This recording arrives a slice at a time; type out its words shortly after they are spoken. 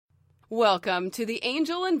Welcome to the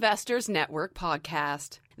Angel Investors Network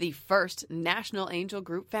podcast, the first national angel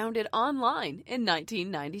group founded online in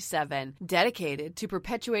 1997, dedicated to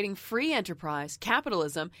perpetuating free enterprise,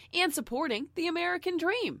 capitalism, and supporting the American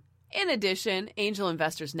dream. In addition, Angel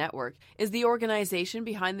Investors Network is the organization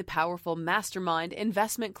behind the powerful Mastermind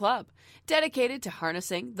Investment Club, dedicated to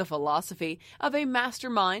harnessing the philosophy of a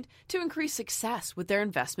mastermind to increase success with their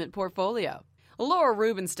investment portfolio. Laura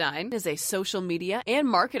Rubenstein is a social media and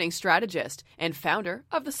marketing strategist and founder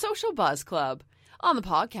of the Social Buzz Club. On the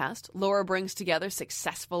podcast, Laura brings together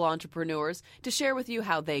successful entrepreneurs to share with you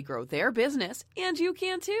how they grow their business, and you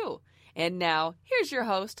can too. And now, here's your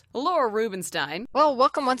host, Laura Rubenstein. Well,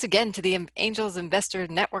 welcome once again to the Angels Investor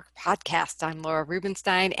Network podcast. I'm Laura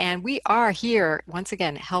Rubenstein, and we are here once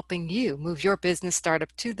again helping you move your business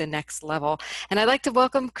startup to the next level. And I'd like to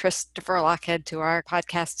welcome Christopher Lochhead to our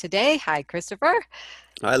podcast today. Hi, Christopher.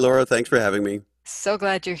 Hi, Laura. Thanks for having me. So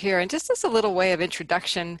glad you're here. And just as a little way of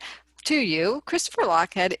introduction to you, Christopher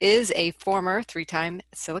Lochhead is a former three-time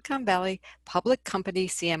Silicon Valley public company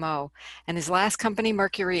CMO, and his last company,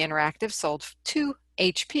 Mercury Interactive, sold to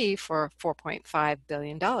HP for $4.5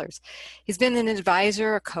 billion. He's been an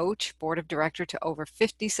advisor, a coach, board of director to over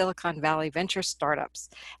 50 Silicon Valley venture startups,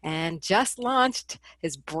 and just launched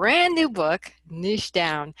his brand new book, Niche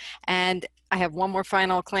Down. And I have one more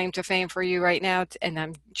final claim to fame for you right now, and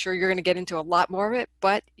I'm sure you're going to get into a lot more of it,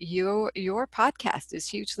 but your podcast is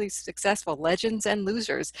hugely successful, Legends and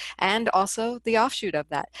Losers, and also the offshoot of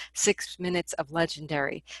that, 6 Minutes of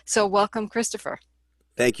Legendary. So welcome, Christopher.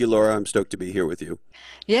 Thank you, Laura. I'm stoked to be here with you.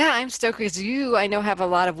 Yeah, I'm stoked because you, I know, have a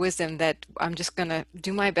lot of wisdom that I'm just going to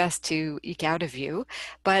do my best to eke out of you.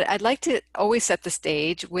 But I'd like to always set the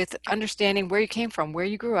stage with understanding where you came from, where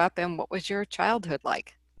you grew up, and what was your childhood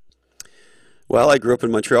like? Well, I grew up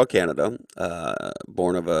in Montreal, Canada,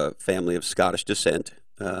 born of a family of Scottish descent.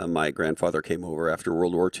 My grandfather came over after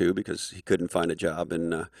World War II because he couldn't find a job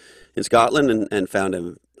in Scotland and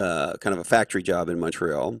found kind of a factory job in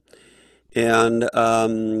Montreal. And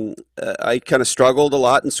I kind of struggled a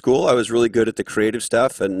lot in school. I was really good at the creative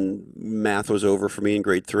stuff, and math was over for me in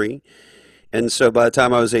grade 3. And so by the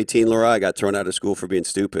time I was 18, Laura, I got thrown out of school for being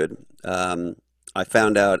stupid. I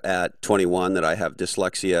found out at 21 that I have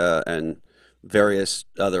dyslexia and various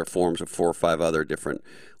other forms of 4 or 5 other different,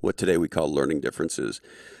 what today we call learning differences.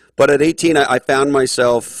 But at 18, I found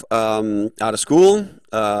myself out of school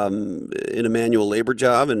in a manual labor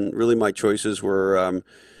job, and really my choices were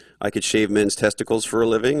I could shave men's testicles for a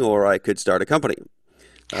living, or I could start a company.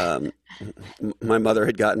 My mother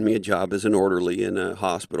had gotten me a job as an orderly in a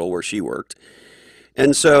hospital where she worked.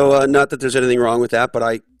 And so, not that there's anything wrong with that, but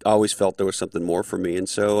I always felt there was something more for me. And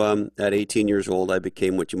so, at 18 years old, I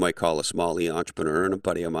became what you might call a small E entrepreneur. And a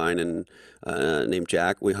buddy of mine named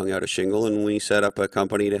Jack, we hung out a shingle and we set up a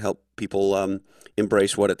company to help people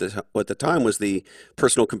embrace what at the time was the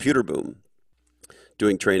personal computer boom,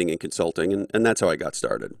 doing training and consulting. And that's how I got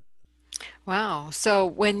started. Wow.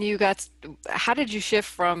 So how did you shift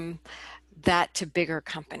from that to bigger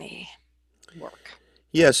company work?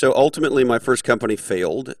 Yeah, so ultimately my first company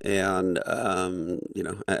failed, and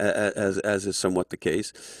as is somewhat the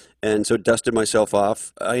case, and so dusted myself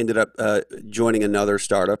off. I ended up joining another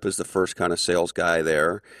startup as the first kind of sales guy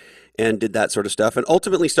there, and did that sort of stuff, and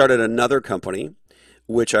ultimately started another company,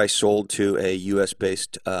 which I sold to a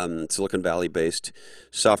U.S.-based, Silicon Valley-based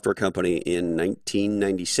software company in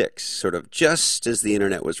 1996, sort of just as the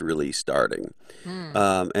internet was really starting.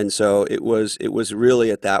 And so it was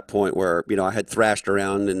really at that point where, I had thrashed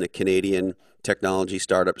around in the Canadian technology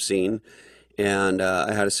startup scene, and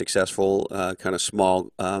I had a successful kind of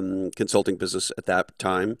small consulting business at that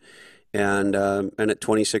time. And at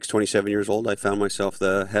 26, 27 years old, I found myself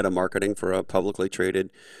the head of marketing for a publicly traded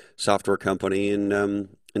software company in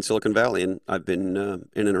Silicon Valley, and I've been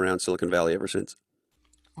in and around Silicon Valley ever since.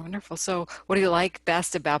 Wonderful. So what do you like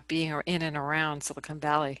best about being in and around Silicon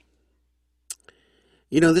Valley?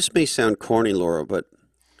 This may sound corny, Laura, but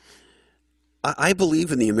I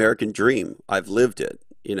believe in the American dream. I've lived it.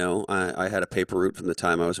 I had a paper route from the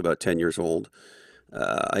time I was about 10 years old.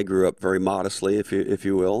 I grew up very modestly, if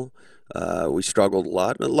you will. We struggled a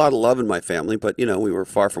lot of love in my family, but we were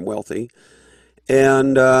far from wealthy.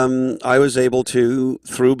 And I was able to,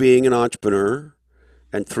 through being an entrepreneur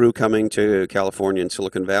and through coming to California and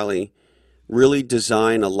Silicon Valley, really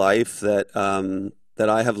design a life that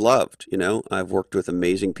I have loved. I've worked with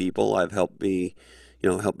amazing people. I've helped been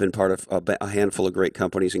part of a handful of great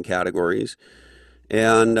companies and categories.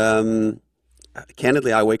 And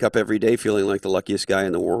candidly, I wake up every day feeling like the luckiest guy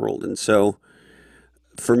in the world. And so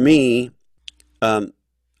for me,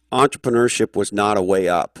 entrepreneurship was not a way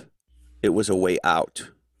up. It was a way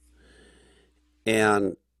out.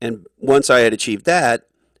 And once I had achieved that,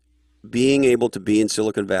 being able to be in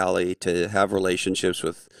Silicon Valley, to have relationships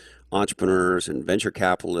with entrepreneurs and venture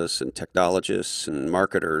capitalists and technologists and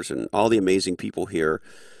marketers and all the amazing people here,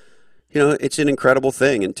 it's an incredible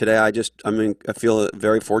thing. And today I feel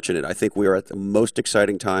very fortunate. I think we are at the most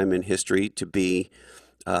exciting time in history to be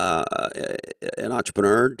an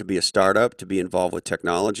entrepreneur, to be a startup, to be involved with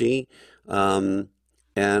technology. And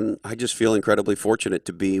I just feel incredibly fortunate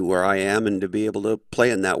to be where I am and to be able to play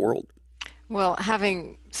in that world. Well,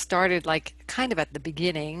 having started like kind of at the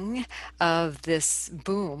beginning of this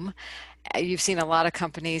boom, you've seen a lot of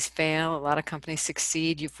companies fail, a lot of companies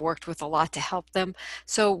succeed. You've worked with a lot to help them.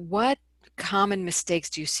 So what common mistakes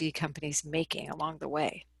do you see companies making along the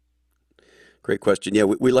way? Great question. Yeah,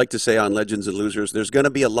 we like to say on Legends and Losers, there's going to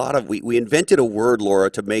be a lot of, we invented a word, Laura,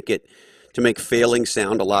 to make failing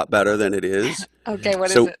sound a lot better than it is. Okay, what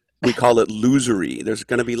is So it? we call it losery. There's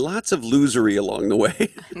going to be lots of losery along the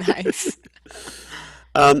way. Nice.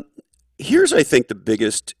 Um, Here's, I think, the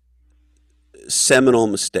biggest seminal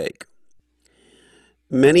mistake.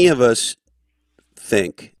 Many of us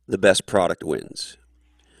think the best product wins.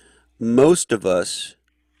 Most of us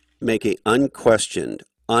make an unquestioned,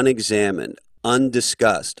 unexamined,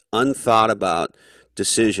 undiscussed, unthought about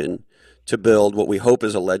decision to build what we hope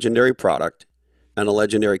is a legendary product and a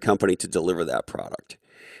legendary company to deliver that product.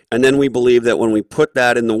 And then we believe that when we put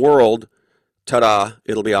that in the world, ta-da,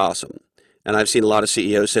 it'll be awesome. And I've seen a lot of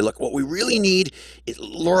CEOs say, look, what we really need is,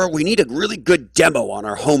 Laura, we need a really good demo on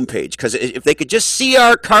our homepage, because if they could just see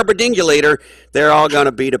our carbidingulator, they're all going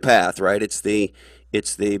to beat a path, right? It's the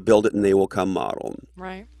build it and they will come model.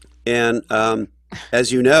 Right. And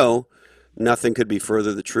as you know, nothing could be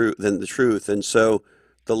further than the truth. And so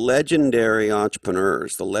the legendary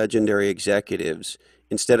entrepreneurs, the legendary executives,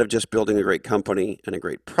 instead of just building a great company and a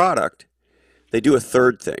great product, they do a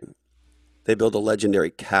third thing. They build a legendary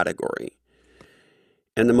category.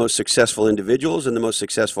 And the most successful individuals and the most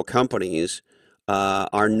successful companies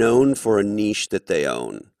are known for a niche that they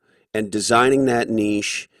own. And designing that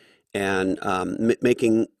niche and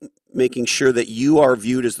making sure that you are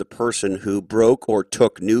viewed as the person who broke or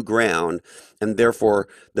took new ground, and therefore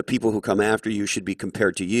the people who come after you should be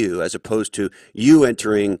compared to you, as opposed to you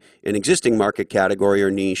entering an existing market category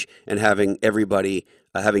or niche and having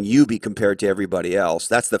you be compared to everybody else.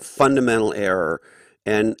 That's the fundamental error.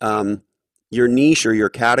 And your niche or your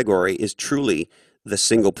category is truly the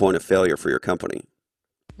single point of failure for your company.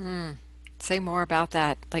 Say more about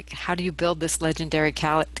that. Like, how do you build this legendary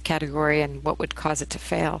category, and what would cause it to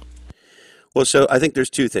fail? Well, so I think there's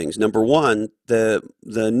two things. Number one, the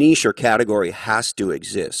niche or category has to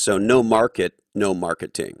exist. So no market, no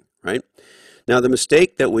marketing, right? Now, the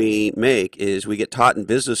mistake that we make is we get taught in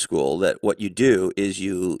business school that what you do is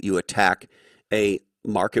you attack a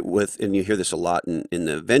market with, and you hear this a lot in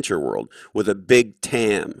the venture world, with a big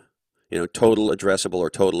TAM, total addressable or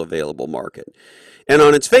total available market. And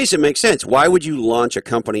on its face, it makes sense. Why would you launch a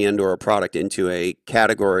company and or a product into a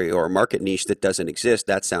category or a market niche that doesn't exist?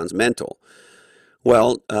 That sounds mental.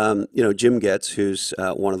 Well, Jim Getz, who's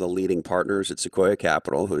one of the leading partners at Sequoia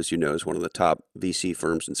Capital, who, as you know, is one of the top VC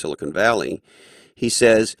firms in Silicon Valley, he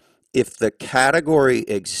says, if the category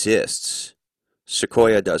exists,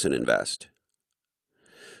 Sequoia doesn't invest.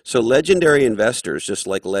 So legendary investors, just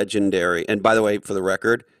like legendary, and by the way, for the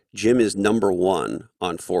record, Jim is number one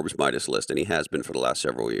on Forbes Midas list, and he has been for the last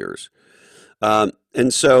several years.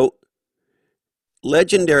 And so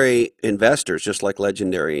legendary investors, just like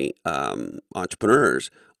legendary entrepreneurs,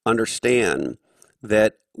 understand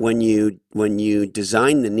that when you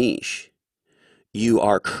design the niche, you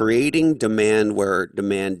are creating demand where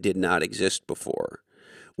demand did not exist before.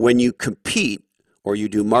 When you compete, or you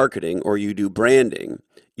do marketing, or you do branding,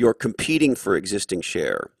 you're competing for existing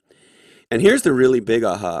share. And here's the really big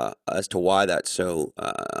aha as to why that's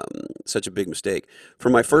such a big mistake. For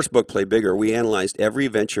my first book, Play Bigger, we analyzed every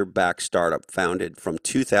venture-backed startup founded from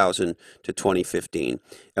 2000 to 2015.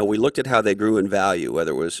 And we looked at how they grew in value,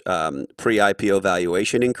 whether it was pre-IPO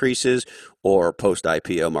valuation increases or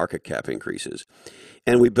post-IPO market cap increases.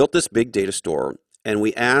 And we built this big data store, and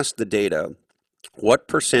we asked the data, what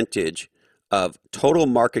percentage of total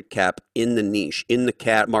market cap in the niche, in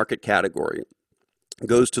the market category,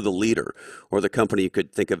 goes to the leader, or the company you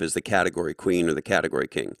could think of as the category queen or the category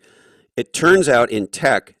king. It turns out in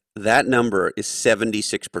tech, that number is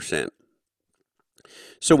 76%.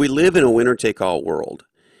 So we live in a winner-take-all world.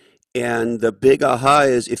 And the big aha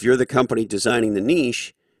is, if you're the company designing the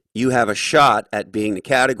niche, you have a shot at being the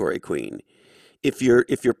category queen. If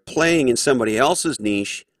you're playing in somebody else's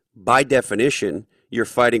niche, by definition, you're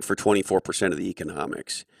fighting for 24% of the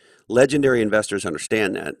economics. Legendary investors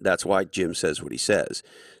understand that. That's why Jim says what he says.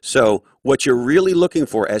 So what you're really looking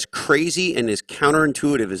for, as crazy and as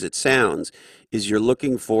counterintuitive as it sounds, is you're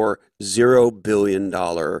looking for $0 billion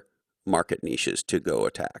market niches to go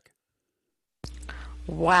attack.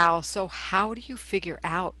 Wow. So how do you figure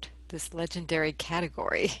out this legendary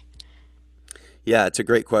category? Yeah, it's a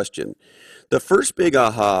great question. The first big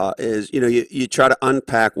aha is, you try to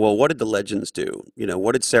unpack, well, what did the legends do?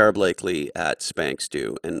 What did Sarah Blakely at Spanx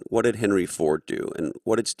do? And what did Henry Ford do? And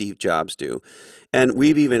what did Steve Jobs do? And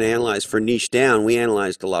we've even analyzed, for Niche Down, we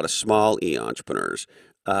analyzed a lot of small e-entrepreneurs.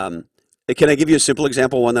 Can I give you a simple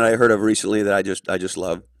example, one that I heard of recently that I just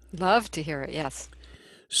love? Love to hear it, yes.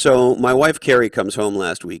 So my wife, Carrie, comes home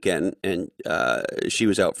last weekend, and she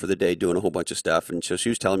was out for the day doing a whole bunch of stuff. And so she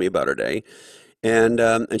was telling me about her day. And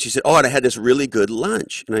she said, and I had this really good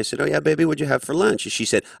lunch. And I said, oh, yeah, baby, what'd you have for lunch? And she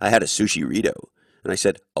said, I had a sushi-rito. And I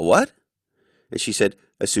said, a what? And she said,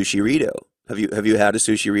 a sushi-rito. Have you had a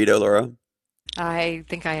sushi-rito, Laura? I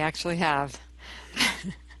think I actually have.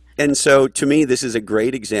 And so to me, this is a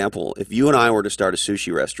great example. If you and I were to start a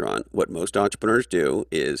sushi restaurant, what most entrepreneurs do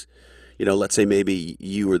is, let's say maybe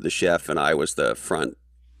you were the chef and I was the front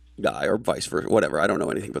guy, or vice versa, whatever. I don't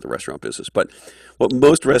know anything about the restaurant business. But what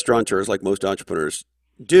most restaurateurs, like most entrepreneurs,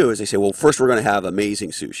 do is they say, well, first we're going to have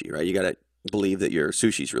amazing sushi, right? You got to believe that your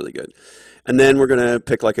sushi's really good. And then we're going to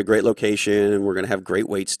pick like a great location, and we're going to have great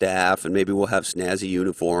wait staff, and maybe we'll have snazzy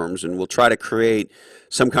uniforms, and we'll try to create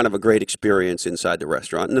some kind of a great experience inside the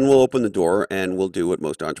restaurant. And then we'll open the door and we'll do what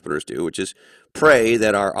most entrepreneurs do, which is pray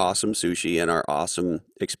that our awesome sushi and our awesome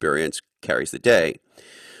experience carries the day.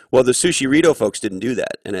 Well, the sushi-rito folks didn't do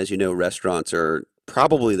that. And as you know, restaurants are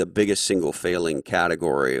probably the biggest single failing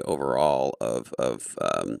category overall of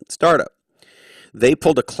startup. They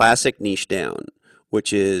pulled a classic niche down,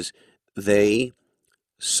 which is they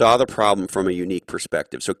saw the problem from a unique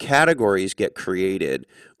perspective. So categories get created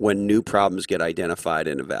when new problems get identified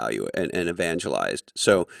and evangelized.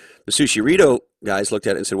 So the sushi-rito guys looked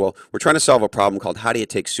at it and said, well, we're trying to solve a problem called how do you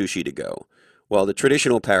take sushi to go? Well, the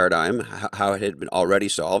traditional paradigm, how it had been already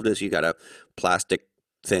solved, is you got a plastic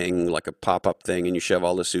thing, like a pop-up thing, and you shove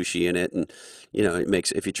all the sushi in it, and it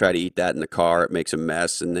makes, if you try to eat that in the car, it makes a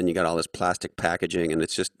mess, and then you got all this plastic packaging, and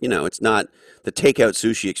it's just, it's not, the takeout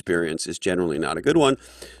sushi experience is generally not a good one.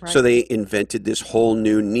 Right. So they invented this whole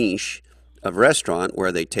new niche of restaurant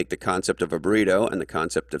where they take the concept of a burrito and the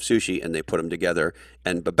concept of sushi, and they put them together,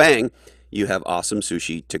 and ba-bang, you have awesome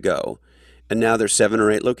sushi to go. And now there's 7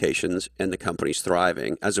 or 8 locations, and the company's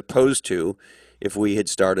thriving, as opposed to if we had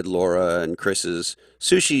started Laura and Chris's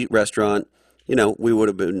sushi restaurant, we would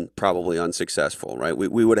have been probably unsuccessful, right?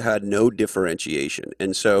 We would have had no differentiation.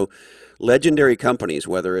 And so legendary companies,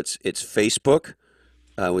 whether it's Facebook,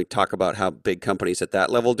 we talk about how big companies at that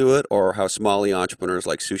level do it, or how small entrepreneurs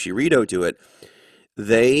like sushi-rito do it,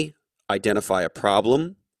 they identify a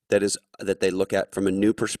problem that they look at from a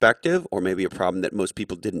new perspective, or maybe a problem that most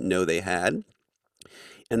people didn't know they had,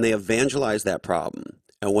 and they evangelize that problem.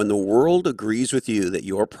 And when the world agrees with you that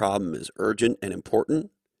your problem is urgent and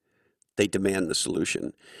important, they demand the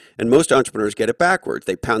solution. And most entrepreneurs get it backwards.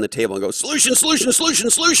 They pound the table and go, solution, solution,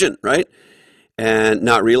 solution, solution, right? And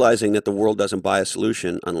not realizing that the world doesn't buy a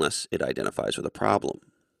solution unless it identifies with a problem.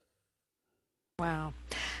 Wow.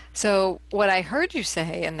 So what I heard you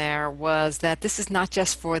say in there was that this is not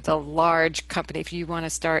just for the large company. If you want to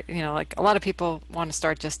start, like a lot of people want to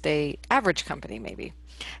start just a average company maybe,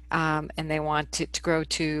 and they want to grow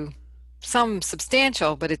to some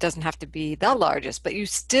substantial, but it doesn't have to be the largest. But you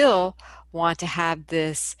still want to have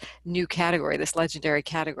this new category, this legendary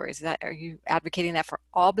category. Are you advocating that for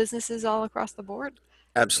all businesses all across the board?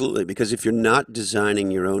 Absolutely, because if you're not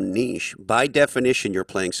designing your own niche, by definition, you're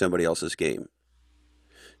playing somebody else's game.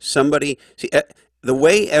 The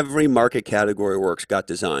way every market category works got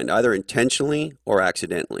designed, either intentionally or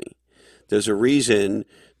accidentally. There's a reason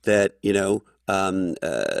that,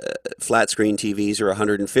 flat screen TVs are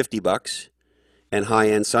 $150 and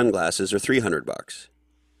high-end sunglasses are $300.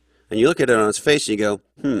 And you look at it on its face and you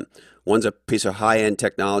go, one's a piece of high-end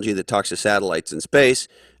technology that talks to satellites in space,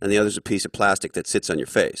 and the other's a piece of plastic that sits on your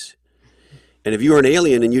face. And if you were an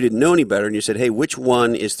alien and you didn't know any better, and you said, hey, which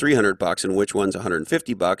one is $300 and which one's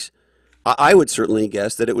 $150, I would certainly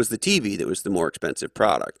guess that it was the TV that was the more expensive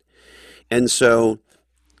product. And so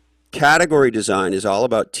category design is all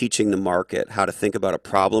about teaching the market how to think about a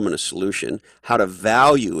problem and a solution, how to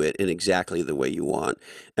value it in exactly the way you want.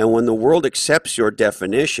 And when the world accepts your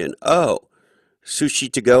definition,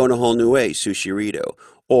 sushi to go in a whole new way, sushi-rito,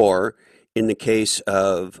 or in the case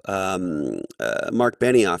of Mark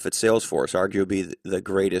Benioff at Salesforce, arguably the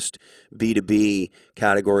greatest B2B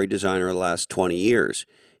category designer of the last 20 years,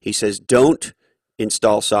 He says, don't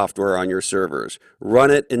install software on your servers.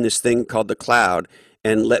 Run it in this thing called the cloud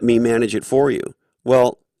and let me manage it for you.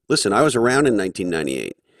 Well, listen, I was around in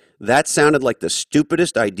 1998. That sounded like the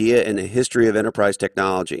stupidest idea in the history of enterprise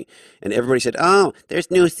technology. And everybody said, oh,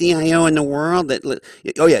 there's no CIO in the world.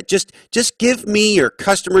 Oh, yeah, just give me your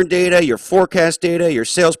customer data, your forecast data, your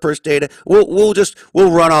salesperson data.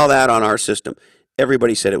 We'll run all that on our system.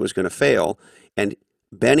 Everybody said it was going to fail. And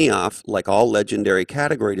Benioff, like all legendary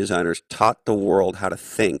category designers, taught the world how to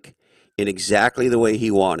think in exactly the way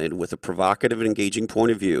he wanted, with a provocative and engaging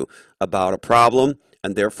point of view about a problem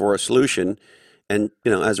and therefore a solution. And,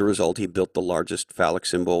 as a result, he built the largest phallic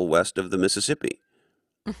symbol west of the Mississippi.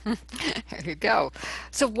 There you go.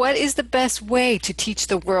 So what is the best way to teach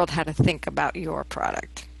the world how to think about your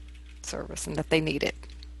product, service, and that they need it?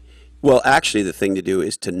 Well, actually, the thing to do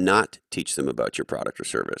is to not teach them about your product or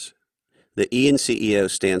service. The E in CEO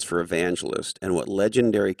stands for evangelist, and what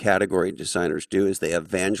legendary category designers do is they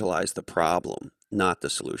evangelize the problem, not the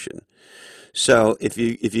solution. So if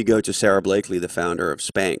you go to Sarah Blakely, the founder of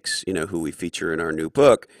Spanx, who we feature in our new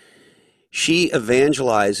book, she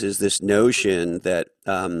evangelizes this notion that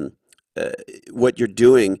what you're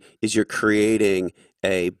doing is you're creating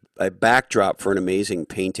a backdrop for an amazing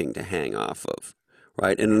painting to hang off of,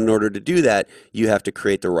 right? And in order to do that, you have to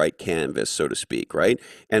create the right canvas, so to speak, right?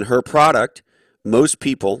 And her product, most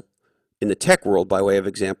people in the tech world, by way of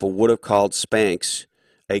example, would have called Spanx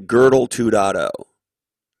a Girdle 2.0.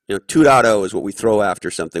 2.0 is what we throw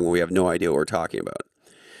after something where we have no idea what we're talking about.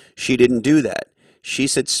 She didn't do that. She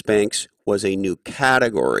said Spanx was a new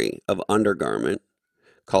category of undergarment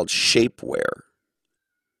called shapewear.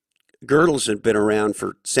 Girdles had been around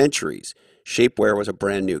for centuries. Shapewear was a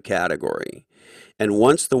brand new category. And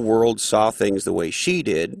once the world saw things the way she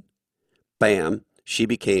did, bam, she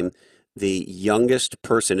became the youngest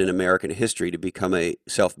person in American history to become a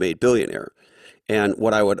self-made billionaire. And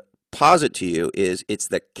what I would posit to you is it's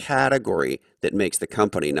the category that makes the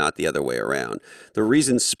company, not the other way around. The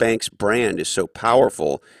reason Spanx brand is so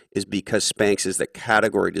powerful is because Spanx is the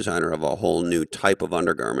category designer of a whole new type of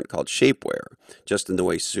undergarment called shapewear, just in the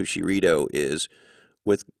way Sushi Rito is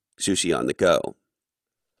with Sushi on the Go.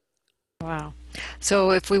 Wow.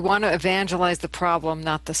 So if we want to evangelize the problem,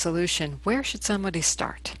 not the solution, where should somebody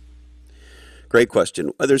start? Great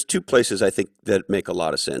question. There's two places I think that make a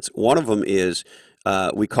lot of sense. One of them is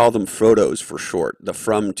we call them Frodos for short, the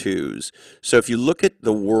from twos. So if you look at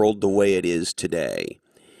the world the way it is today,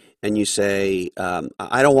 and you say,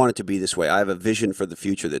 I don't want it to be this way. I have a vision for the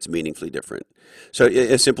future that's meaningfully different. So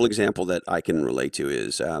a simple example that I can relate to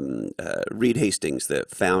is Reed Hastings, the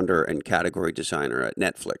founder and category designer at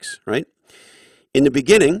Netflix, right? In the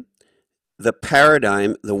beginning, the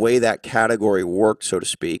paradigm, the way that category worked, so to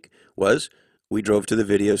speak, was we drove to the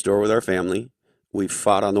video store with our family. We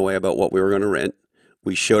fought on the way about what we were going to rent.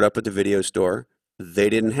 We showed up at the video store. They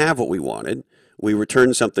didn't have what we wanted. We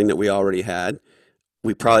returned something that we already had.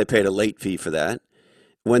 We probably paid a late fee for that.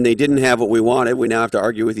 When they didn't have what we wanted, we now have to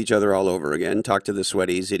argue with each other all over again, talk to the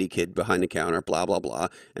sweaty, zitty kid behind the counter, blah, blah, blah.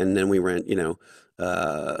 And then we rent,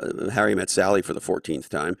 Harry Met Sally for the 14th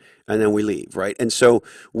time, and then we leave, right? And so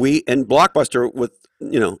and Blockbuster, with,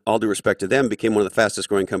 all due respect to them, became one of the fastest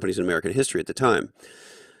growing companies in American history at the time.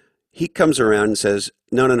 He comes around and says,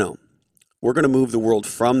 no. We're going to move the world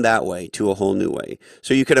from that way to a whole new way.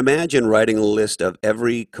 So you could imagine writing a list of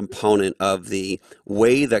every component of the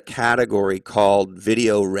way the category called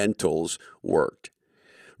video rentals worked.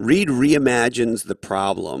 Reed reimagines the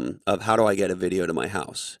problem of how do I get a video to my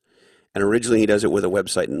house? And originally he does it with a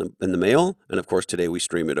website in the mail. And of course, today we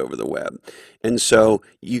stream it over the web. And so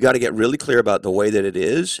you got to get really clear about the way that it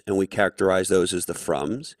is. And we characterize those as the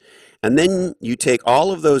froms. And then you take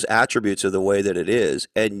all of those attributes of the way that it is,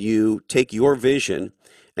 and you take your vision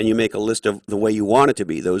and you make a list of the way you want it to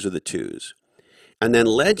be. Those are the twos. And then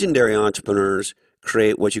legendary entrepreneurs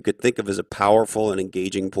create what you could think of as a powerful and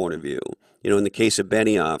engaging point of view. In the case of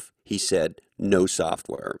Benioff, he said, no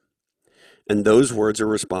software. And those words are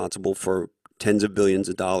responsible for tens of billions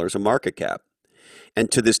of dollars of market cap. And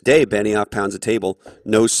to this day, Benioff pounds the table,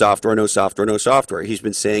 no software, no software, no software. He's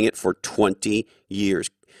been saying it for 20 years.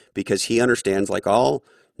 Because he understands, like all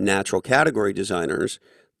natural category designers,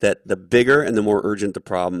 that the bigger and the more urgent the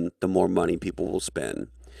problem, the more money people will spend.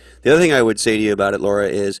 The other thing I would say to you about it, Laura,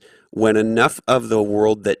 is when enough of the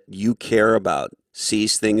world that you care about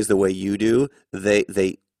sees things the way you do, they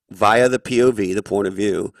via the POV, the point of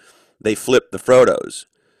view, they flip the Frodos.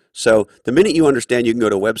 So the minute you understand you can go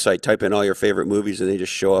to a website, type in all your favorite movies, and they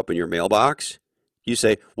just show up in your mailbox, you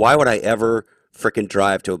say, why would I ever frickin'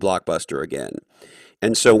 drive to a Blockbuster again?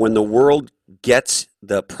 And so when the world gets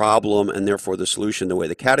the problem and therefore the solution the way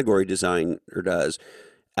the category designer does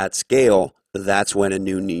at scale, that's when a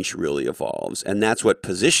new niche really evolves. And that's what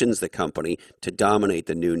positions the company to dominate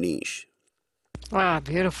the new niche. Wow,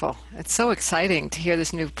 beautiful. It's so exciting to hear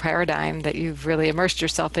this new paradigm that you've really immersed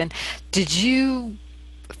yourself in. Did you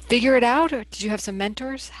figure it out, or did you have some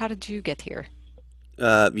mentors? How did you get here?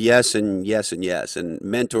 Yes, and yes, and yes, and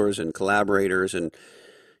mentors and collaborators. And,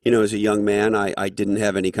 as a young man, I didn't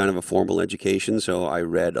have any kind of a formal education, so I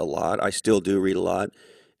read a lot. I still do read a lot,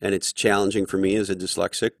 and it's challenging for me as a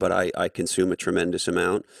dyslexic, but I consume a tremendous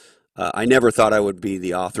amount. I never thought I would be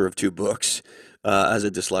the author of 2 books. As a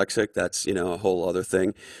dyslexic, that's, a whole other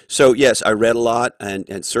thing. So yes, I read a lot,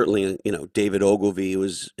 and certainly, David Ogilvy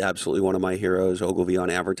was absolutely one of my heroes. Ogilvy on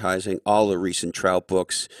advertising, all the recent Trout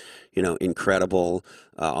books, incredible.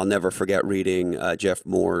 I'll never forget reading Jeff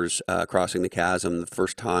Moore's Crossing the Chasm the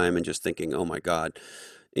first time and just thinking, oh my God,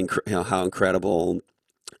 how incredible.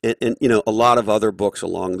 And a lot of other books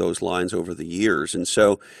along those lines over the years. And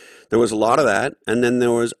so there was a lot of that. And then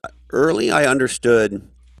there was early, I understood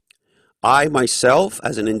I myself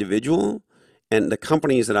as an individual and the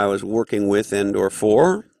companies that I was working with and or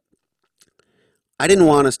for, I didn't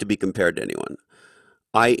want us to be compared to anyone.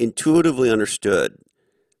 I intuitively understood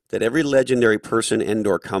that every legendary person and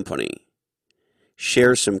or company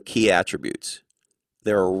shares some key attributes.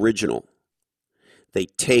 They're original. They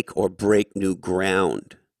take or break new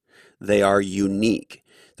ground. They are unique.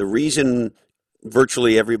 The reason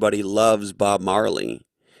virtually everybody loves Bob Marley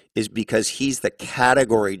is because he's the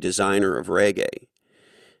category designer of reggae.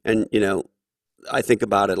 And, I think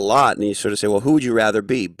about it a lot, and you sort of say, well, who would you rather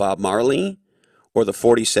be, Bob Marley or the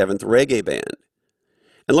 47th Reggae Band?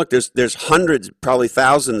 And look, there's hundreds, probably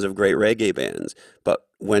thousands of great reggae bands, but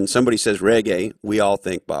when somebody says reggae, we all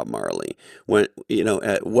think Bob Marley. When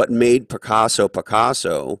what made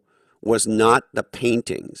Picasso was not the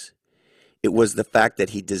paintings. It was the fact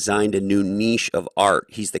that he designed a new niche of art.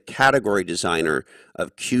 He's the category designer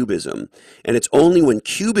of Cubism. And it's only when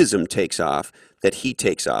Cubism takes off that he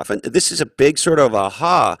takes off. And this is a big sort of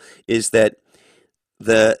aha, is that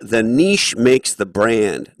the niche makes the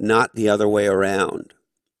brand, not the other way around.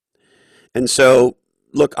 And so,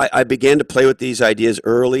 look, I began to play with these ideas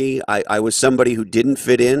early. I was somebody who didn't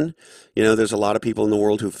fit in. There's a lot of people in the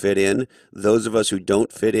world who fit in. Those of us who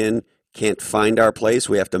don't fit in can't find our place.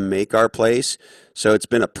 We have to make our place. So it's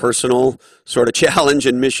been a personal sort of challenge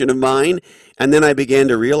and mission of mine. And then I began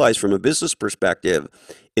to realize from a business perspective,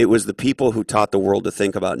 it was the people who taught the world to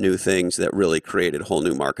think about new things that really created whole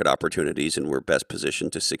new market opportunities and were best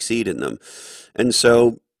positioned to succeed in them. And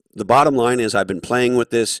so the bottom line is I've been playing with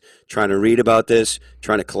this, trying to read about this,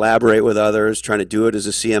 trying to collaborate with others, trying to do it as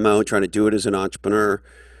a CMO, trying to do it as an entrepreneur,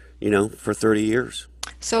 for 30 years.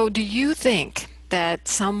 So do you think that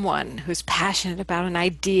someone who's passionate about an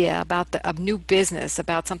idea, about a new business,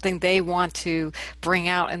 about something they want to bring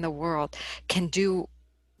out in the world, can do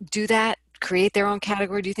that, create their own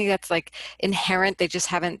category? Do you think that's like inherent? They just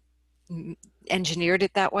haven't engineered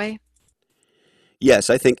it that way? Yes,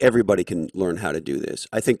 I think everybody can learn how to do this.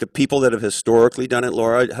 I think the people that have historically done it,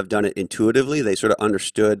 Laura, have done it intuitively. They sort of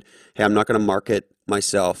understood, hey, I'm not going to market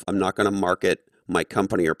myself. I'm not going to market my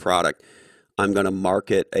company or product. I'm going to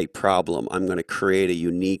market a problem. I'm going to create a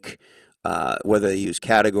unique, whether they use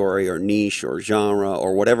category or niche or genre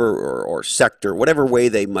or whatever, or sector, whatever way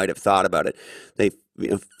they might have thought about it. They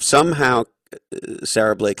somehow,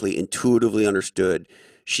 Sara Blakely intuitively understood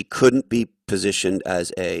she couldn't be positioned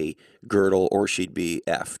as a girdle or she'd be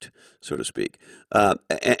effed, so to speak.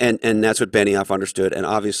 And that's what Benioff understood, and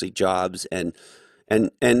obviously Jobs and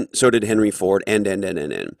so did Henry Ford, and.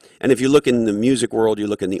 And if you look in the music world, you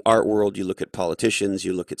look in the art world, you look at politicians,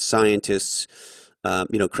 you look at scientists,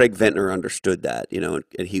 Craig Ventnor understood that,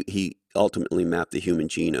 and he ultimately mapped the human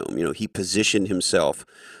genome. He positioned himself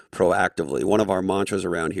proactively. One of our mantras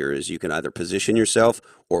around here is you can either position yourself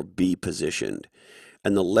or be positioned.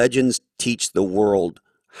 And the legends teach the world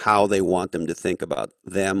how they want them to think about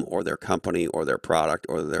them or their company or their product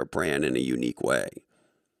or their brand in a unique way.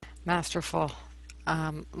 Masterful.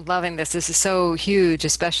 Loving this. This is so huge,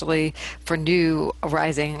 especially for new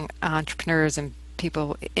rising entrepreneurs and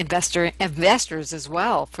people, investors as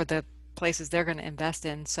well, for the places they're going to invest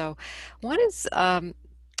in. So what is, I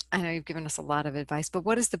know you've given us a lot of advice, but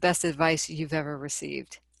what is the best advice you've ever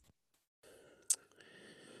received?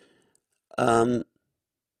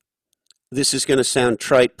 This is going to sound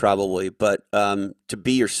trite probably, but to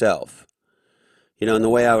be yourself. And the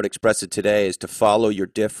way I would express it today is to follow your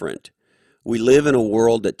different. We live in a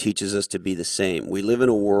world that teaches us to be the same. We live in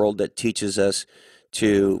a world that teaches us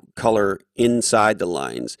to color inside the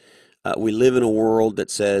lines. We live in a world that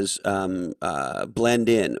says blend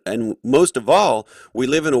in. And most of all, we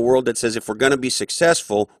live in a world that says if we're going to be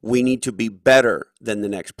successful, we need to be better than the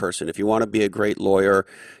next person. If you want to be a great lawyer,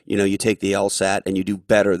 you take the LSAT and you do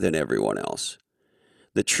better than everyone else.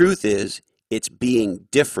 The truth is, it's being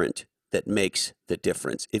different that makes the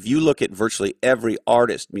difference. If you look at virtually every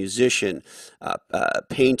artist, musician,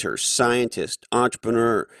 painter, scientist,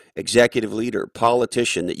 entrepreneur, executive leader,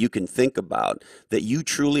 politician that you can think about that you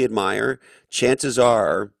truly admire, chances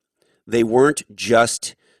are they weren't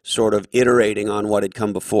just sort of iterating on what had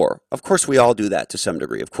come before. Of course, we all do that to some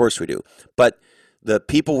degree. Of course we do. But the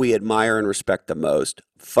people we admire and respect the most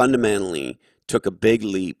fundamentally took a big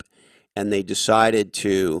leap, and they decided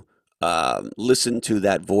to listen to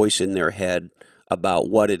that voice in their head about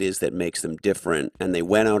what it is that makes them different, and they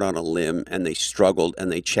went out on a limb and they struggled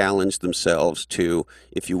and they challenged themselves to,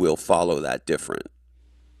 if you will, follow that different.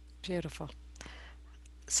 Beautiful.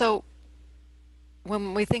 So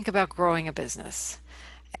when we think about growing a business,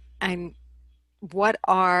 and what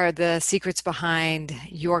are the secrets behind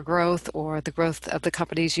your growth or the growth of the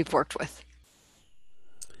companies you've worked with?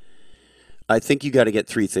 I think you got to get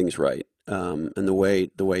three things right. And the way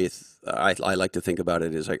I like to think about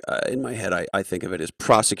it is, like, in my head, I think of it as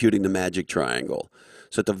prosecuting the magic triangle.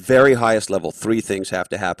 So at the very highest level, three things have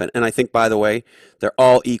to happen. And I think, by the way, they're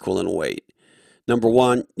all equal in weight. Number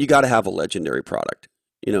one, you got to have a legendary product.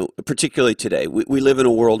 Particularly today, we live in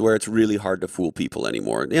a world where it's really hard to fool people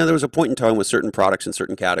anymore. There was a point in time with certain products in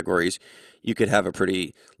certain categories, you could have a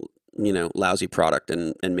pretty lousy product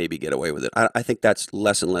and maybe get away with it. I think that's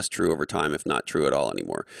less and less true over time, if not true at all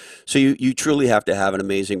anymore. So you truly have to have an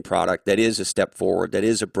amazing product that is a step forward, that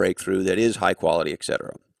is a breakthrough, that is high quality,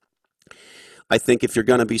 etc. I think if you're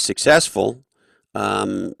going to be successful,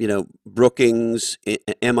 Brookings,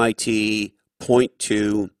 MIT point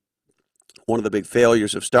to one of the big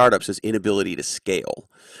failures of startups is inability to scale.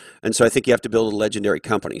 And so I think you have to build a legendary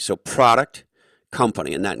company. So product,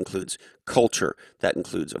 company, and that includes culture, that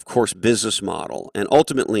includes, of course, business model, and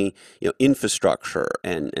ultimately, infrastructure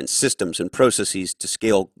and systems and processes to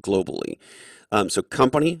scale globally. So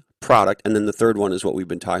company, product, and then the third one is what we've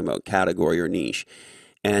been talking about, category or niche.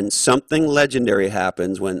 And something legendary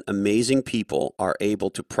happens when amazing people are able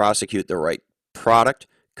to prosecute the right product,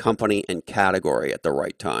 company, and category at the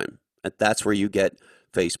right time. And that's where you get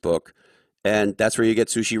Facebook, and that's where you get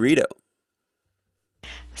Sushi Rito.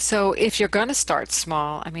 So if you're going to start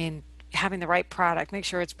small, having the right product, make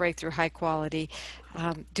sure it's breakthrough, high quality.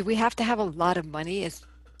 Do we have to have a lot of money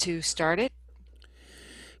to start it?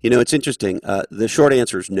 It's interesting. The short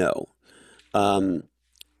answer is no. I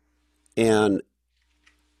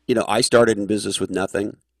started in business with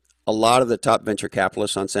nothing. A lot of the top venture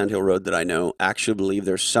capitalists on Sand Hill Road that I know actually believe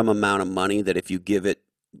there's some amount of money that if you give it,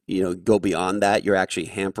 go beyond that, you're actually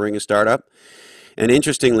hampering a startup. And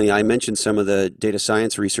interestingly, I mentioned some of the data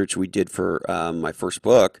science research we did for my first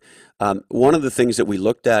book. One of the things that we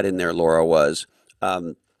looked at in there, Laura, was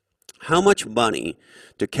how much money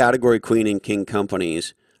do category queen and king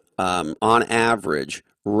companies, on average,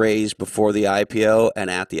 raise before the IPO and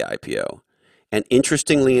at the IPO? And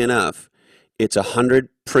interestingly enough, it's 100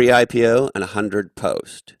 pre-IPO and 100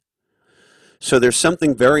 post. So there's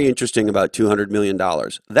something very interesting about $200 million.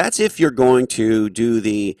 That's if you're going to do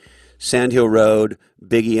the Sand Hill Road,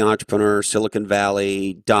 biggie entrepreneur, Silicon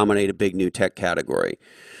Valley, dominate a big new tech category.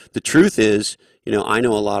 The truth is, I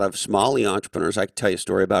know a lot of small entrepreneurs. I can tell you a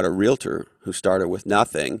story about a realtor who started with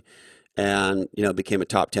nothing and, became a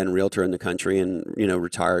top 10 realtor in the country and,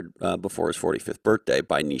 retired before his 45th birthday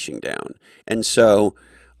by niching down. And so,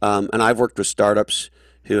 and I've worked with startups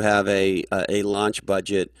who have a launch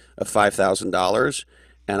budget of $5,000,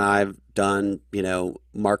 and I've done,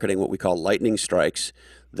 marketing what we call lightning strikes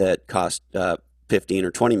that cost $15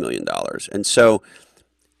 or $20 million. And so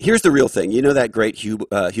here's the real thing. That great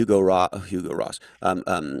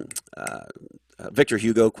Victor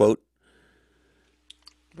Hugo quote?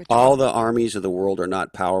 All the armies of the world are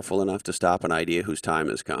not powerful enough to stop an idea whose time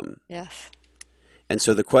has come. Yes. And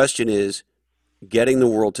so the question is getting the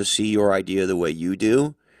world to see your idea the way you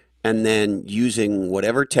do, and then using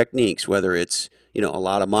whatever techniques, whether it's, a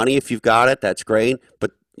lot of money if you've got it, that's great.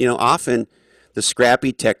 But, often the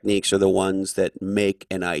scrappy techniques are the ones that make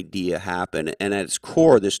an idea happen. And at its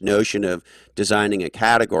core, this notion of designing a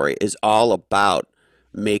category is all about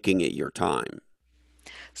making it your time.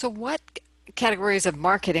 So what categories of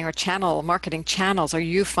marketing or marketing channels are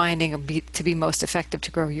you finding to be most effective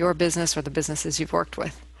to grow your business or the businesses you've worked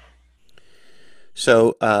with?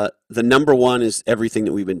 So the number one is everything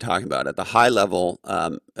that we've been talking about. At the high level,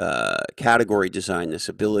 category design, this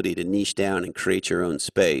ability to niche down and create your own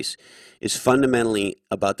space, is fundamentally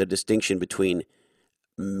about the distinction between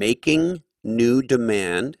making new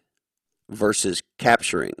demand versus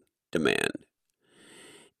capturing demand.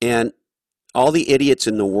 And all the idiots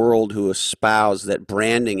in the world who espouse that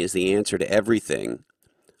branding is the answer to everything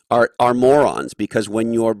are morons, because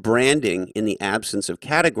when you're branding in the absence of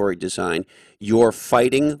category design, you're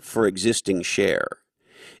fighting for existing share.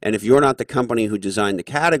 And if you're not the company who designed the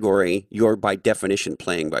category, you're by definition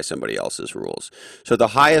playing by somebody else's rules. So the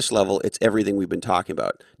highest level, it's everything we've been talking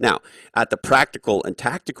about. Now, at the practical and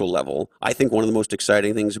tactical level, I think one of the most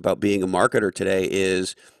exciting things about being a marketer today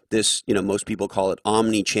is this, most people call it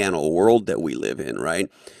omni-channel world that we live in, right?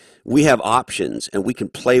 We have options, and we can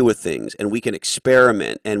play with things, and we can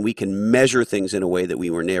experiment, and we can measure things in a way that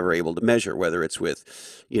we were never able to measure, whether it's with,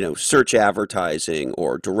 search advertising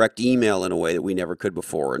or direct email in a way that we never could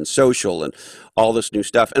before, and social and all this new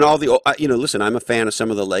stuff. And all the, listen, I'm a fan of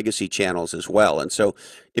some of the legacy channels as well. And so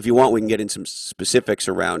if you want, we can get into some specifics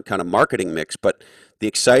around kind of marketing mix. But the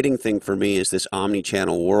exciting thing for me is this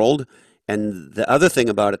omni-channel world. And the other thing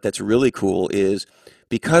about it that's really cool is,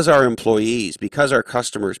 because our employees, because our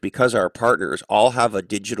customers, because our partners all have a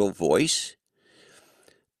digital voice,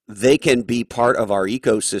 they can be part of our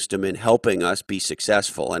ecosystem in helping us be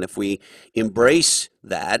successful. And if we embrace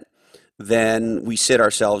that, then we sit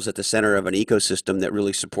ourselves at the center of an ecosystem that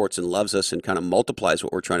really supports and loves us and kind of multiplies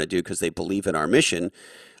what we're trying to do because they believe in our mission.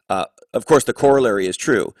 Of course, the corollary is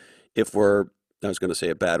true. If I was going to say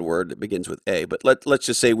a bad word that begins with A, but let's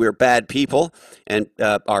just say we're bad people, and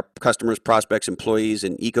our customers, prospects, employees,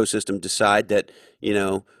 and ecosystem decide that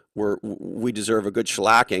we deserve a good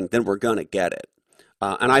shellacking, then we're going to get it.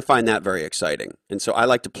 And I find that very exciting. And so I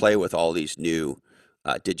like to play with all these new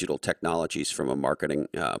digital technologies from a marketing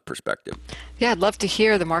perspective. Yeah, I'd love to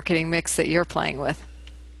hear the marketing mix that you're playing with.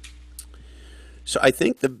 So I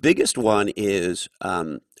think the biggest one is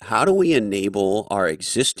how do we enable our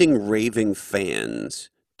existing raving fans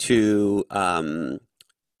to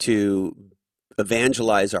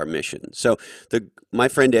evangelize our mission? So my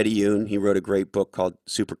friend Eddie Yoon, he wrote a great book called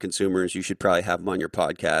Super Consumers. You should probably have him on your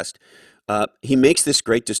podcast. He makes this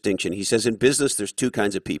great distinction. He says in business there's two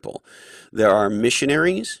kinds of people. There are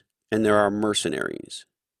missionaries and there are mercenaries.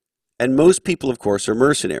 And most people, of course, are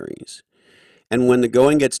mercenaries. And when the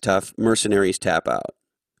going gets tough, mercenaries tap out.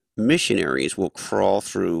 Missionaries will crawl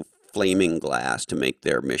through flaming glass to make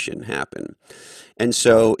their mission happen. And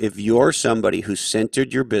so if you're somebody who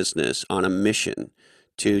centered your business on a mission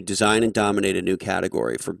to design and dominate a new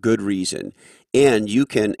category for good reason, and you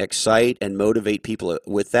can excite and motivate people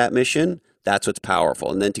with that mission, that's what's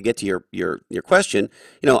powerful. And then to get to your question,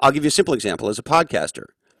 I'll give you a simple example as a podcaster.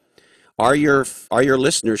 Are your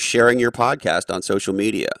listeners sharing your podcast on social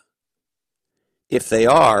media? If they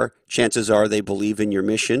are, chances are they believe in your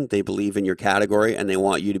mission, they believe in your category, and they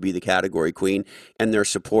want you to be the category queen, and they're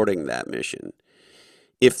supporting that mission.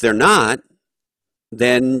 If they're not,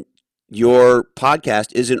 then your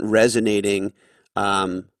podcast isn't resonating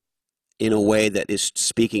in a way that is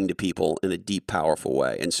speaking to people in a deep, powerful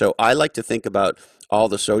way. And so I like to think about all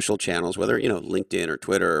the social channels, whether, LinkedIn or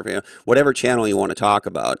Twitter, or, whatever channel you want to talk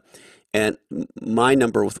about. And my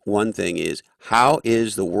number one thing is, how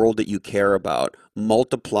is the world that you care about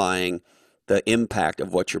multiplying the impact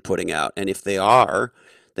of what you're putting out? And if they are,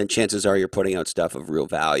 then chances are you're putting out stuff of real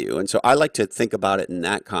value. And so I like to think about it in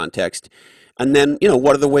that context. And then,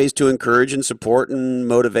 what are the ways to encourage and support and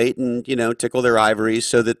motivate and, tickle their ivories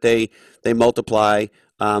so that they multiply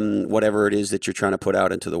whatever it is that you're trying to put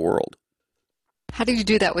out into the world. How do you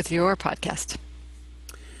do that with your podcast?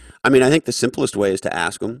 I think the simplest way is to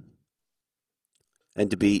ask them. And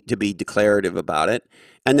to be declarative about it.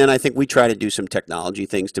 And then I think we try to do some technology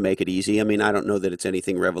things to make it easy. I don't know that it's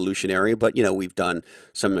anything revolutionary, but we've done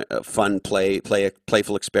some fun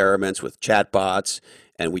playful experiments with chatbots,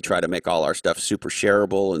 and we try to make all our stuff super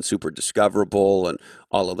shareable and super discoverable and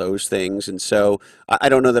all of those things. And so I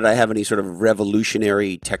don't know that I have any sort of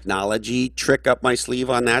revolutionary technology trick up my sleeve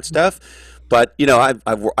on that stuff, but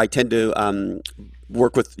I tend to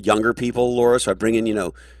work with younger people, Laura. So I bring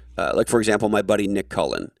in like, for example, my buddy Nick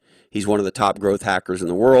Cullen. He's one of the top growth hackers in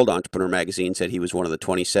the world. Entrepreneur Magazine said he was one of the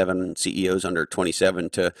 27 CEOs under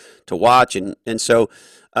 27 to watch. And so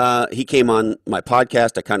he came on my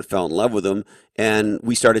podcast. I kind of fell in love with him. And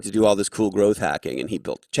we started to do all this cool growth hacking. And he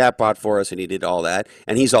built a chatbot for us, and he did all that.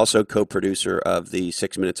 And he's also co-producer of the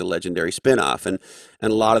 6 Minutes of Legendary spinoff. And a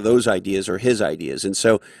lot of those ideas are his ideas. And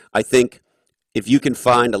so I think if you can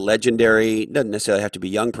find a legendary, doesn't necessarily have to be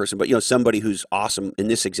a young person, but somebody who's awesome in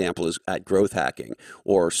this example is at growth hacking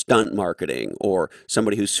or stunt marketing, or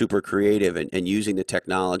somebody who's super creative and using the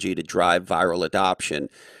technology to drive viral adoption.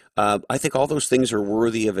 I think all those things are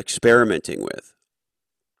worthy of experimenting with.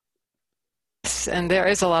 And there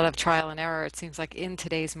is a lot of trial and error, it seems like, in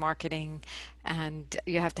today's marketing, and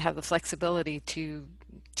you have to have the flexibility to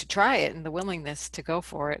try it and the willingness to go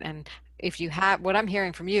for it. And if you have, what I'm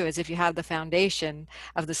hearing from you is, if you have the foundation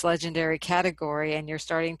of this legendary category and you're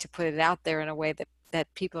starting to put it out there in a way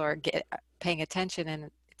that people are paying attention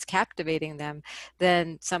and it's captivating them,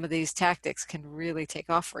 then some of these tactics can really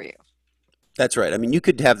take off for you. That's right. I mean, you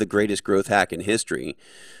could have the greatest growth hack in history,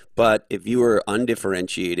 but if you were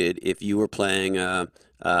undifferentiated, if you were playing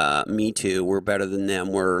Me Too, we're better than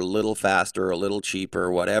them, we're a little faster, a little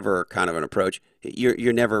cheaper, whatever kind of an approach,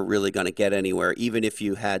 you're never really going to get anywhere, even if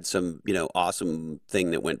you had some awesome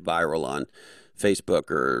thing that went viral on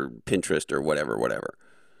Facebook or Pinterest or whatever.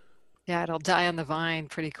 Yeah, it'll die on the vine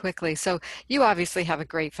pretty quickly. So you obviously have a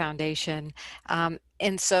great foundation.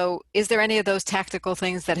 And so is there any of those tactical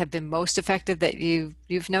things that have been most effective that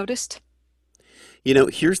you've noticed?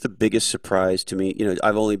 Here's the biggest surprise to me.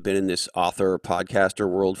 I've only been in this author podcaster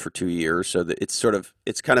world for 2 years, so that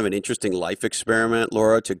it's kind of an interesting life experiment,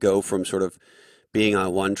 Laura, to go from sort of being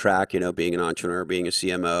on one track, being an entrepreneur, being a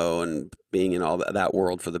CMO, and being in all that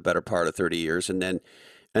world for the better part of 30 years, and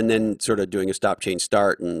then sort of doing a stop, change,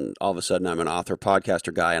 start, and all of a sudden I'm an author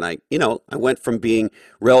podcaster guy, and I went from being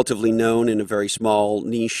relatively known in a very small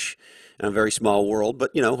niche in a very small world,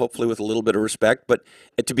 but hopefully with a little bit of respect, but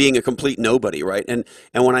to being a complete nobody, right? And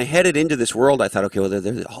when I headed into this world, I thought, okay, well,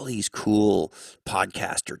 there's all these cool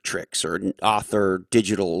podcaster tricks or author,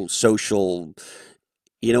 digital, social.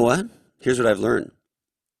 You know what? Here's what I've learned.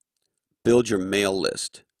 Build your mail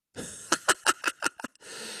list.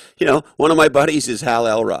 One of my buddies is Hal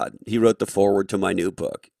Elrod. He wrote the foreword to my new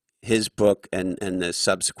book. His book and the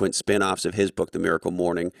subsequent spin-offs of his book, The Miracle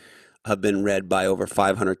Morning, have been read by over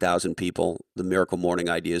 500,000 people. The Miracle Morning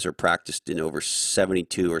ideas are practiced in over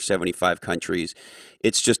 72 or 75 countries.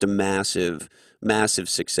 It's just a massive, massive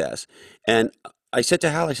success. And I said to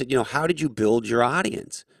Hal, how did you build your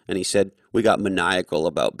audience? And he said, we got maniacal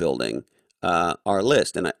about building our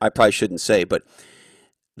list. And I probably shouldn't say, but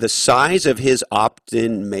the size of his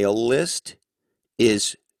opt-in mail list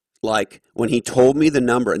is like, when he told me the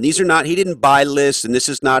number, and these are not, he didn't buy lists, and this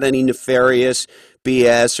is not any nefarious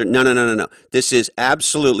BS or no. This is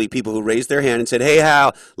absolutely people who raised their hand and said, hey,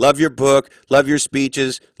 Hal, love your book, love your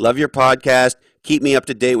speeches, love your podcast, keep me up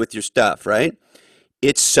to date with your stuff, right?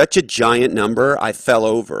 It's such a giant number, I fell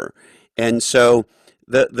over. And so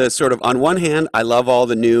the sort of, on one hand, I love all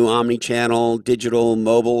the new omni-channel, digital,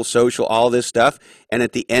 mobile, social, all this stuff. And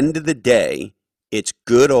at the end of the day, it's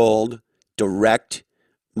good old direct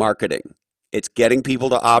marketing. It's getting people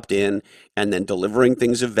to opt in and then delivering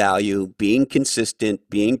things of value, being consistent,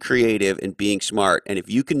 being creative, and being smart. And if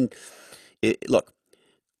you can, look,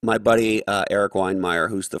 my buddy Eric Weinmeier,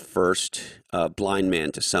 who's the first blind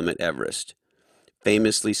man to summit Everest,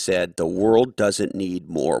 famously said, the world doesn't need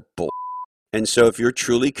more bull. And so if you're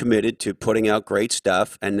truly committed to putting out great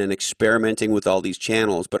stuff and then experimenting with all these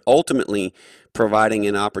channels, but ultimately providing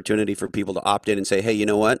an opportunity for people to opt in and say, hey, you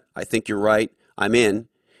know what? I think you're right. I'm in.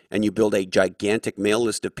 And you build a gigantic mail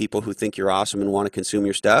list of people who think you're awesome and want to consume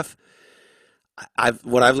your stuff.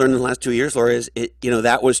 What I've learned in the last 2 years, Laura, is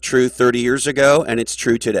that was true 30 years ago, and it's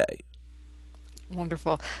true today.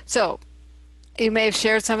 Wonderful. So you may have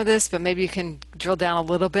shared some of this, but maybe you can drill down a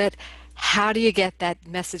little bit. How do you get that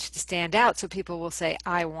message to stand out so people will say,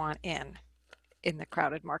 I want in the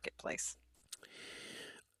crowded marketplace?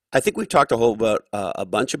 I think we've talked a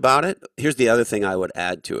bunch about it. Here's the other thing I would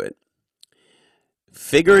add to it.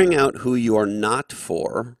 Figuring out who you are not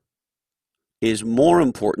for is more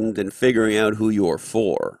important than figuring out who you're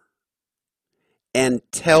for. And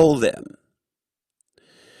tell them.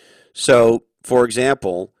 So, for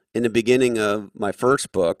example, in the beginning of my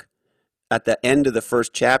first book, at the end of the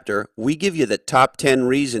first chapter, we give you the top 10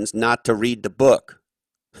 reasons not to read the book.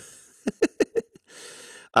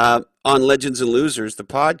 On Legends and Losers, the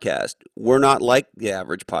podcast, we're not like the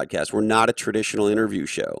average podcast. We're not a traditional interview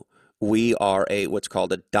show. We are what's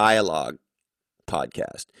called a dialogue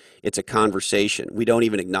podcast. It's a conversation. We don't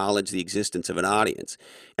even acknowledge the existence of an audience.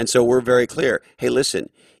 And so we're very clear. Hey, listen,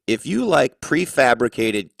 if you like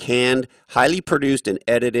prefabricated, canned, highly produced and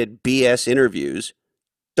edited BS interviews,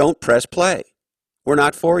 don't press play. We're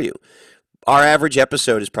not for you. Our average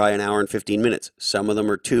episode is probably an hour and 15 minutes. Some of them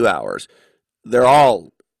are 2 hours. They're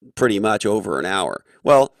all pretty much over an hour.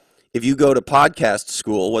 Well, If you go to podcast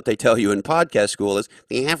school, what they tell you in podcast school is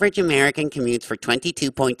the average American commutes for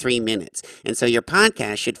 22.3 minutes. And so your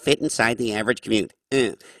podcast should fit inside the average commute.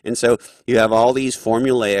 And so you have all these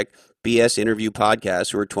formulaic BS interview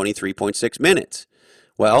podcasts who are 23.6 minutes.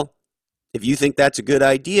 Well, if you think that's a good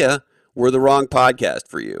idea, we're the wrong podcast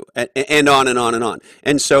for you. And on and on and on.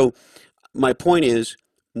 And so my point is,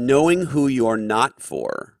 knowing who you're not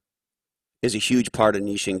for is a huge part of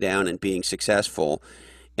niching down and being successful.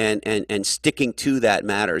 And sticking to that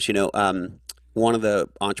matters. One of the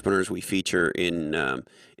entrepreneurs we feature in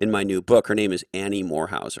my new book, her name is Annie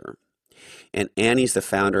Morehauser. And Annie's the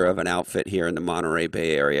founder of an outfit here in the Monterey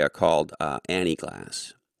Bay Area called Annie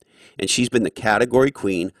Glass. And she's been the category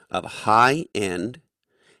queen of high-end,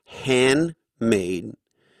 handmade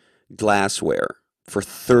glassware for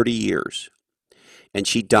 30 years. And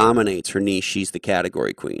she dominates her niche. She's the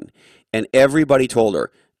category queen. And everybody told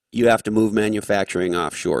her, you have to move manufacturing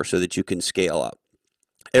offshore so that you can scale up.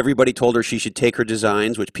 Everybody told her she should take her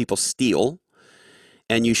designs, which people steal,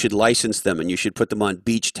 and you should license them, and you should put them on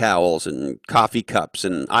beach towels and coffee cups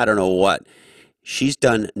and I don't know what. She's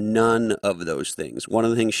done none of those things. One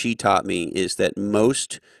of the things she taught me is that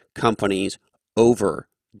most companies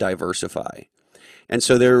over-diversify. And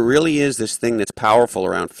so there really is this thing that's powerful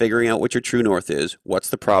around figuring out what your true north is, what's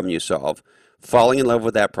the problem you solve, falling in love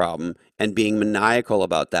with that problem, and being maniacal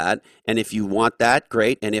about that. And if you want that,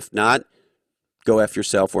 great. And if not, go F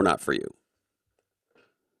yourself. We're not for you.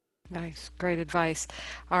 Nice. Great advice.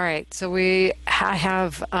 All right. So I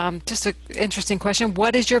have just an interesting question.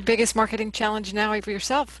 What is your biggest marketing challenge now for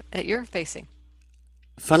yourself that you're facing?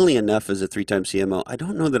 Funnily enough, as a 3-time CMO, I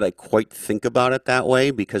don't know that I quite think about it that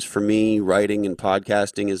way, because for me, writing and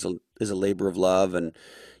podcasting is a labor of love. And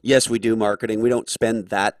yes, we do marketing. We don't spend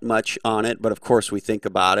that much on it, but of course we think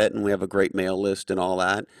about it, and we have a great mail list and all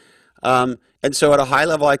that. And so at a high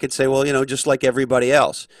level, I could say, well, just like everybody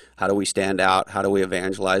else, how do we stand out? How do we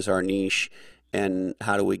evangelize our niche? And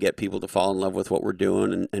how do we get people to fall in love with what we're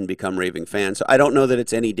doing and become raving fans? So I don't know that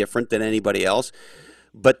it's any different than anybody else.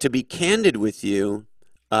 But to be candid with you,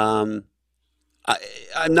 I'm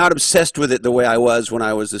not obsessed with it the way I was when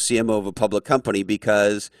I was the CMO of a public company,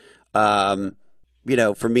 because for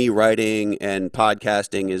me, writing and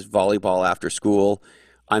podcasting is volleyball after school.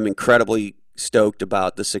 I'm incredibly stoked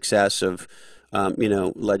about the success of,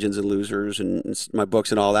 Legends and Losers and my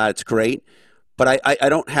books and all that. It's great, but I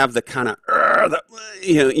don't have the kind of,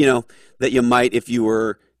 that you might if you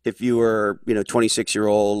were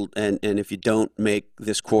 26-year-old and if you don't make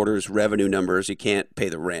this quarter's revenue numbers, you can't pay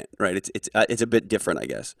the rent, right? It's a bit different, I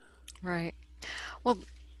guess. Right. Well,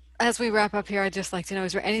 as we wrap up here, I'd just like to know,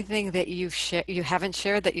 is there anything that you haven't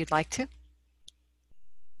shared that you'd like to?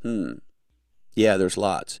 Yeah, there's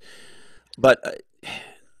lots. But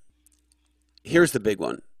here's the big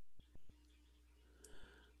one.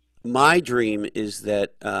 My dream is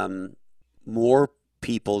that more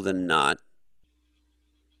people than not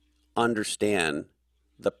understand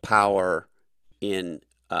the power in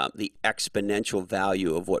the exponential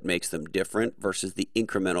value of what makes them different versus the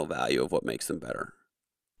incremental value of what makes them better.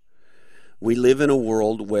 We live in a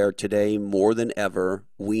world where today, more than ever,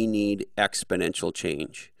 we need exponential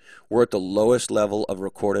change. We're at the lowest level of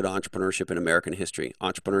recorded entrepreneurship in American history.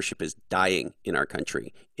 Entrepreneurship is dying in our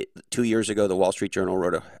country. 2 years ago, the Wall Street Journal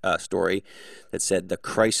wrote a story that said the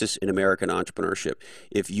crisis in American entrepreneurship.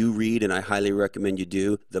 If you read, and I highly recommend you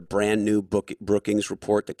do, the brand new Brookings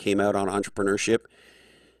report that came out on entrepreneurship,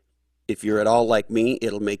 if you're at all like me,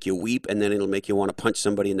 it'll make you weep, and then it'll make you want to punch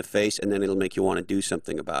somebody in the face, and then it'll make you want to do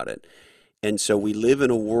something about it. And so we live in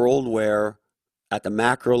a world where, at the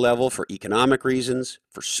macro level, for economic reasons,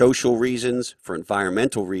 for social reasons, for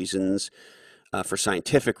environmental reasons, for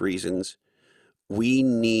scientific reasons, we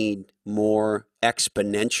need more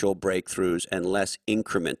exponential breakthroughs and less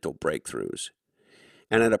incremental breakthroughs.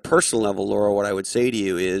 And at a personal level, Laura, what I would say to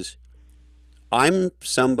you is, I'm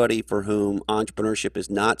somebody for whom entrepreneurship is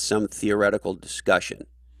not some theoretical discussion.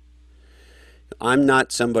 I'm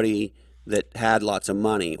not somebody that had lots of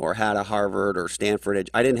money or had a Harvard or Stanford.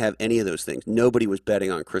 I didn't have any of those things. Nobody was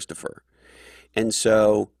betting on Christopher. And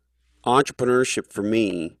so entrepreneurship for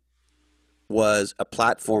me was a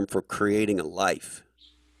platform for creating a life.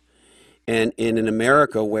 And in an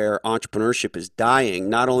America where entrepreneurship is dying,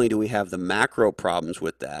 not only do we have the macro problems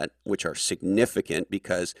with that, which are significant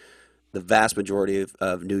because the vast majority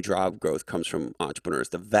of new job growth comes from entrepreneurs.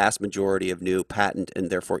 The vast majority of new patent and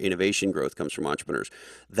therefore innovation growth comes from entrepreneurs.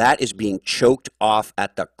 That is being choked off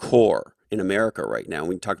at the core in America right now.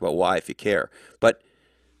 We can talk about why if you care. But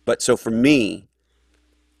so for me,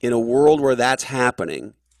 in a world where that's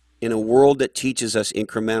happening, in a world that teaches us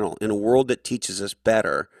incremental, in a world that teaches us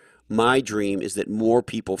better, my dream is that more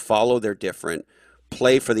people follow their different,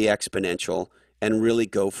 play for the exponential, and really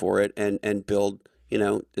go for it and build,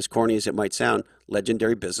 as corny as it might sound,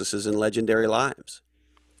 legendary businesses and legendary lives.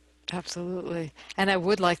 Absolutely. And I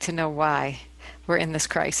would like to know why we're in this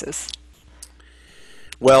crisis.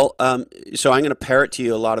 Well, so I'm going to parrot to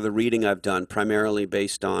you a lot of the reading I've done, primarily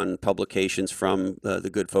based on publications from the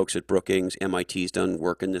good folks at Brookings. MIT's done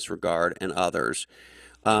work in this regard, and others.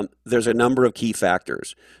 There's a number of key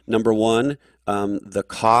factors. Number one, the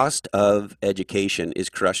cost of education is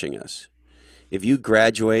crushing us. If you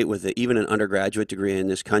graduate with even an undergraduate degree in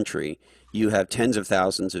this country, you have tens of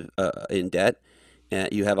thousands in debt.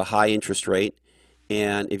 You have a high interest rate.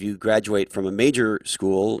 And if you graduate from a major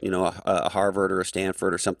school, a Harvard or a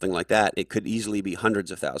Stanford or something like that, it could easily be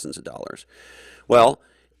hundreds of thousands of dollars. Well,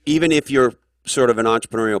 even if you're sort of an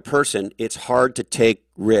entrepreneurial person, it's hard to take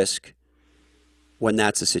risk when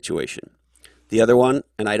that's the situation. The other one,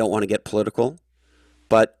 and I don't want to get political,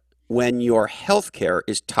 but when your health care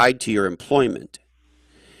is tied to your employment,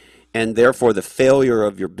 and therefore the failure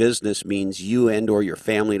of your business means you and or your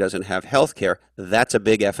family doesn't have health care, that's a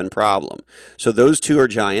big effing problem. So those two are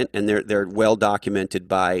giant, and they're well documented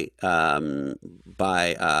by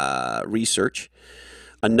research.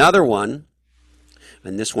 Another one,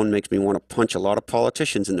 and this one makes me want to punch a lot of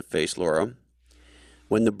politicians in the face, Laura.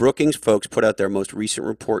 When the Brookings folks put out their most recent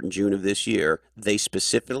report in June of this year, they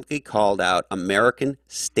specifically called out American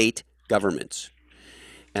state governments,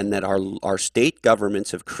 and that our state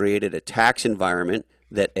governments have created a tax environment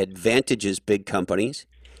that advantages big companies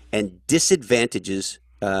and disadvantages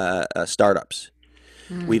startups.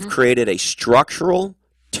 Mm-hmm. We've created a structural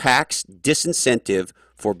tax disincentive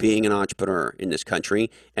for being an entrepreneur in this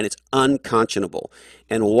country, and it's unconscionable.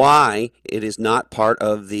 And why it is not part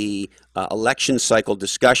of the election cycle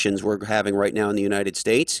discussions we're having right now in the United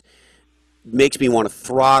States makes me want to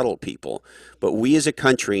throttle people. But we as a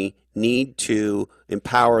country need to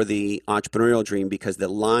empower the entrepreneurial dream, because the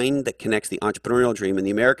line that connects the entrepreneurial dream and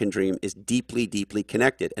the American dream is deeply, deeply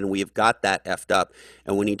connected. And we have got that effed up,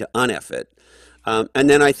 and we need to un-eff it. And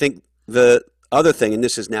then I think the other thing, and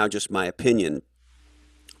this is now just my opinion,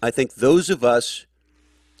 I think those of us,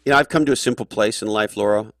 I've come to a simple place in life,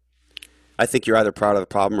 Laura. I think you're either part of the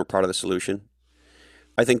problem or part of the solution.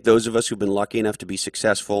 I think those of us who've been lucky enough to be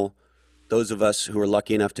successful, those of us who are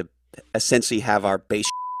lucky enough to essentially have our base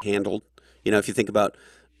handled, if you think about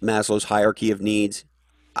Maslow's hierarchy of needs,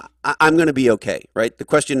 I'm going to be okay, right? The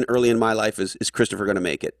question early in my life is Christopher going to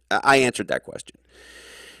make it? I answered that question.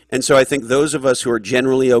 And so I think those of us who are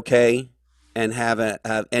generally okay and have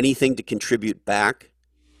anything to contribute back,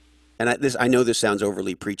 and I know this sounds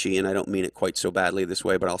overly preachy, and I don't mean it quite so badly this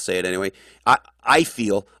way, but I'll say it anyway. I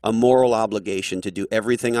feel a moral obligation to do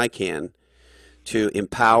everything I can to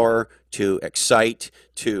empower, to excite,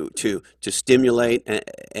 to stimulate,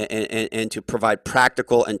 and to provide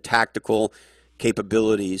practical and tactical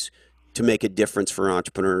capabilities to make a difference for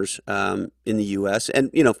entrepreneurs in the U.S.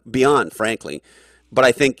 and beyond, frankly. But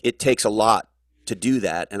I think it takes a lot to do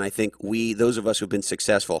that, and I think those of us who've been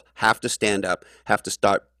successful, have to stand up, have to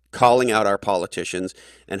start calling out our politicians,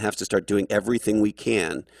 and have to start doing everything we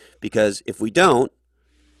can, because if we don't,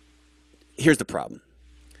 here's the problem.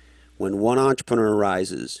 When one entrepreneur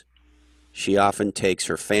rises, she often takes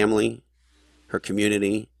her family, her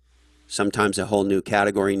community, sometimes a whole new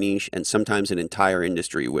category niche, and sometimes an entire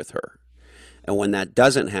industry with her. And when that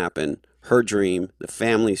doesn't happen, her dream, the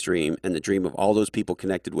family's dream, and the dream of all those people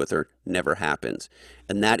connected with her never happens.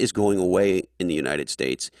 And that is going away in the United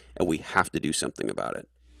States, and we have to do something about it.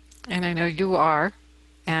 And I know you are.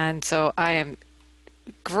 And so I am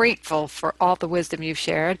grateful for all the wisdom you've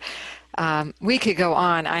shared. We could go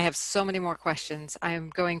on. I have so many more questions. I am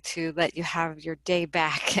going to let you have your day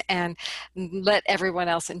back and let everyone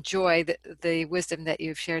else enjoy the wisdom that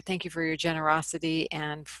you've shared. Thank you for your generosity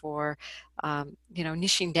and for,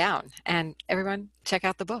 niching down. And everyone, check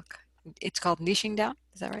out the book. It's called Niching Down.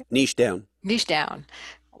 Is that right? Niche Down. Niche Down.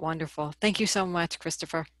 Wonderful. Thank you so much,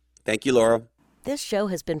 Christopher. Thank you, Laura. This show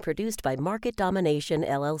has been produced by Market Domination,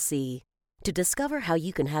 LLC. To discover how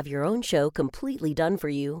you can have your own show completely done for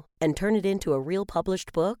you and turn it into a real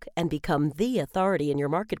published book and become the authority in your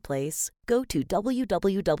marketplace, go to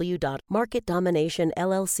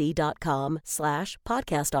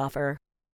www.marketdominationllc.com/podcast offer.